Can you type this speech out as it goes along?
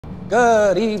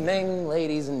Good evening,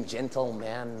 ladies and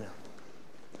gentlemen.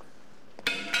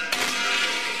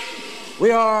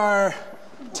 We are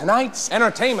tonight's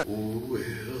entertainment.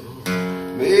 We'll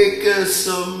make us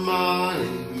some money,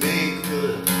 make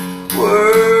the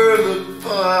world look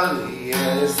funny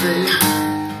as they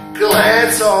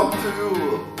glance on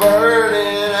through a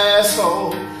burning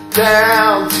asshole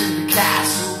down to the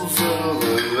castles of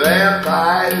a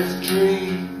vampire's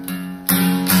dream.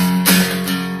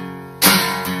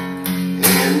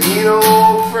 And you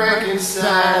know,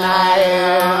 Frankenstein I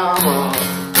am a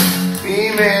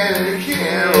female that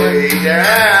can't lay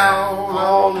down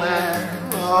on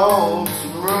that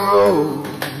lonesome road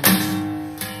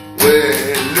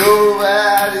where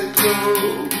nobody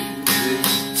goes.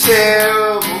 It's a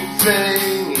terrible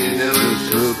thing, you know,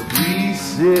 there's a peace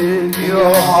in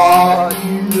your heart,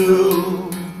 you know.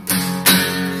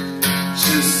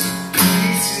 Just a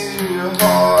peace in your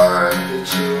heart that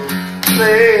you're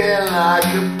playing like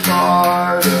a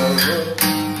part of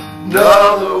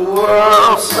another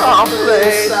world,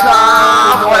 someplace,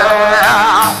 somewhere.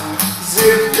 As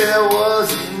if there was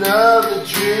another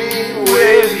dream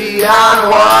way beyond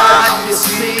what you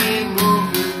see,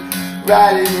 moving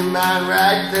right in your mind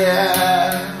right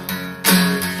there.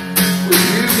 Well,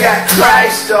 you got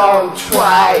Christ on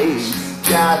twice,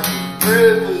 got the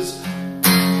rivers,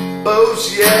 boats,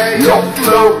 yeah, you're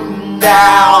floating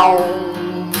down.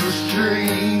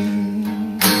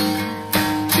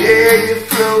 Yeah, you're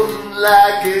floating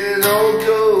like an old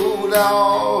goat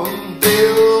on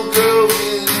Bill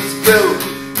Grogan's boat.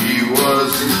 He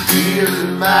wasn't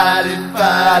feeling mighty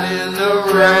fighting the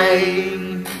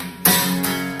rain.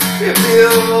 If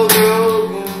Bill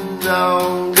Grogan's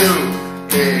on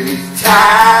goat and he's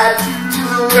tied to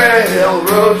a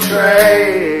railroad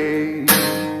train.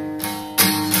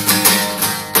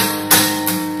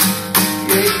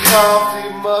 You coughed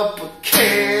him up a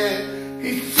can.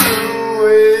 He flew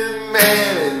with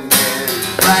man and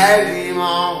dragged him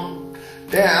on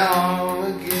down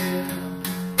again.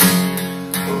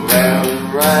 Round and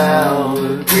round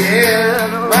again.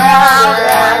 Round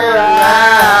and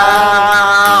round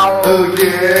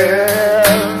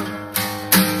again.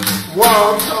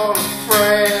 Once on a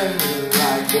friend,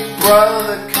 like a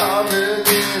brother coming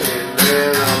in, and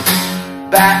then I'm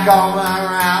back on my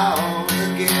round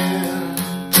again.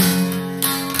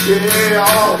 Yeah,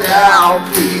 all down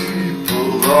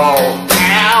people, all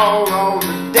down on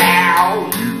the down.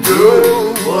 You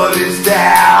know what is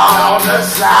down on the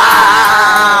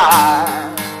side.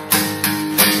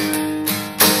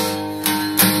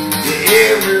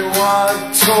 Yeah, everyone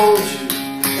told you,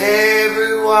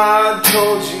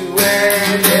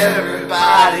 and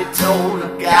everybody told a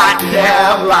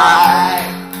goddamn lie.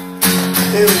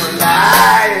 They were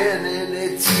lying in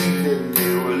their teeth and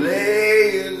they were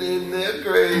laying in their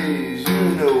graves, you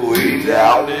know, way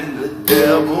down in the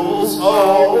devil's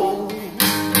hole.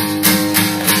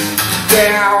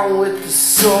 Down with the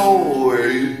soul where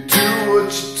you do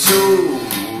what you told,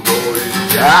 or you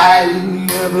die and you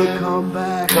never come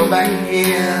back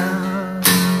again.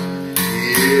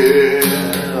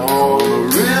 Yeah, on the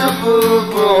river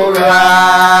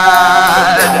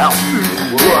ride down to the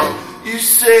world. You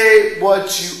say what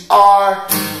you are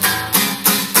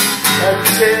and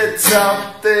said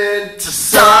something to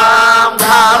some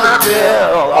dollar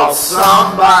bill or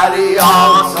somebody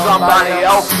on somebody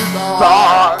else's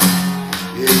star.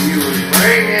 Yeah, you were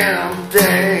bringing them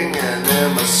ding and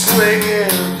them a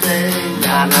swinging ding.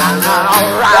 Na na na,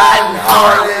 riding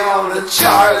Harley on a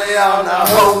Charlie on a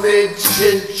homemade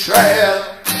chin trail.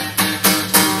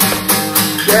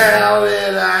 Down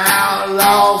in the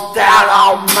outlaws, down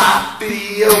on my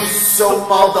field, so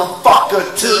motherfucker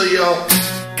till your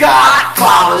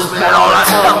Godfather's been on a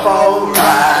telephone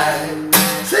ride.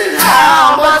 Said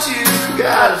how much you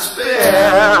gotta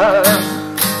spare.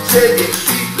 Said you're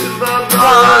keeping my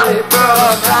money, bro,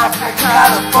 like I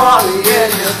got a funny,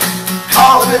 and you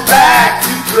call me back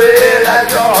to play like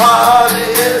your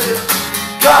honey. And you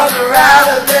comes around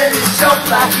and then you jump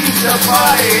like he's a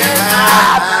party, and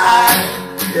I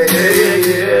yeah.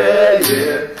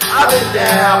 I've been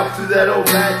down through that old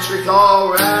rat trick,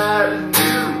 alright, and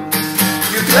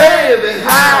you play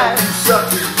behind, you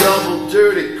suck your double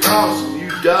dirty cross, and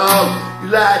you dog, you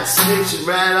like snitching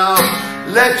right off,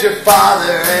 let your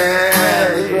father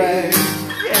in the grave,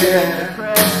 in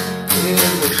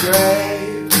the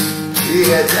grave,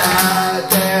 he had died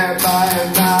there by a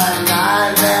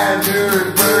 9-9 man,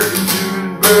 during Burton,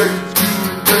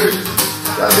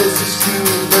 now this is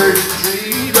Stuart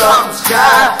Tree, up the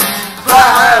sky,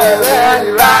 flying and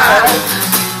you ride,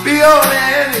 beyond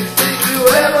anything you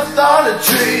ever thought a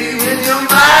dream in your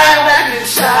mind that can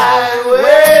shine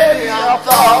way beyond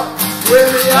thought.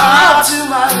 Out to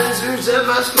my lizards and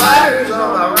my spiders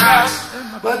on my rocks.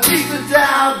 But deeper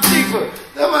down, deeper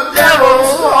than my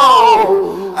devil's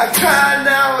hole. I cry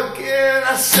now again,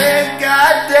 I said,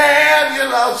 God damn, you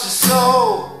lost your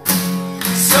soul.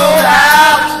 Sold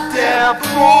out to damn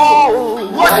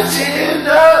fool. Why'd you end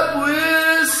up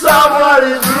with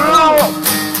somebody's rule?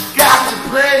 Got to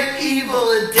play evil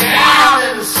and down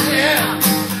in the sin.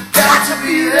 Got to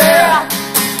be there,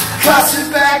 cuss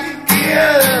it back again.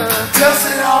 Cuss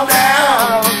it all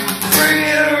down, bring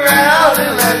it around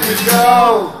and let me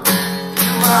go.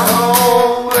 My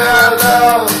home where I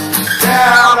love,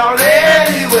 down on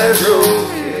anywhere's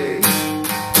okay.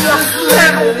 Just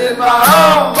living in my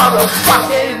own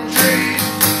motherfucking dream.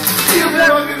 You've been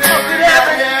looking every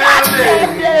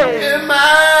day in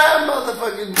my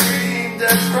motherfucking dream.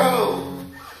 That's road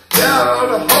down on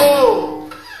the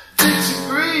hole. Dixie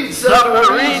Green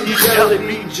submarine, you jelly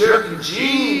bean jerky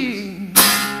jeans.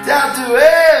 Down to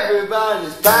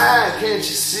everybody's back, can't you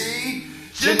see?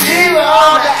 Geneva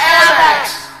on the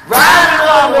Amex, riding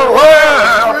on the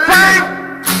world.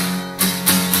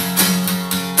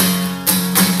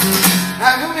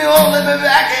 How come you won't let me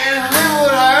back and live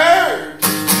what I earned?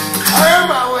 I earned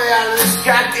my way out of this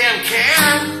goddamn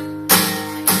can.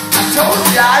 I told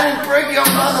you I didn't break your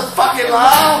motherfucking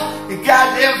law, you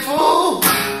goddamn fool.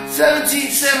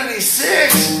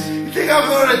 1776, you think I'm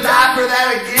going to die for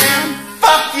that again?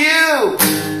 Fuck you!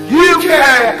 You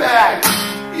carry it back!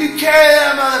 You carry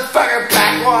that motherfucker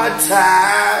back one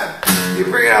time. You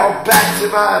bring it all back to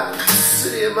my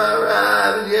city of my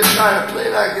rhyme, and you're trying to play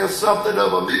like you're something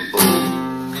of a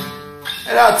meatball.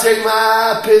 And I'll take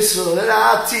my pistol and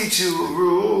I'll teach you a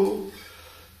rule.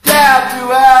 Down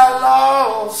through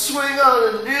outlaw, swing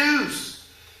on the noose.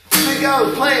 Think I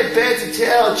was playing fancy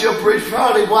tale at your bridge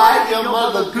party, white your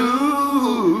mother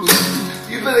goose.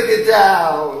 You better get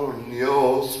down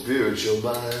your spiritual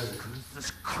mind.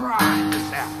 This crime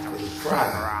is after. The crime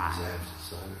is after.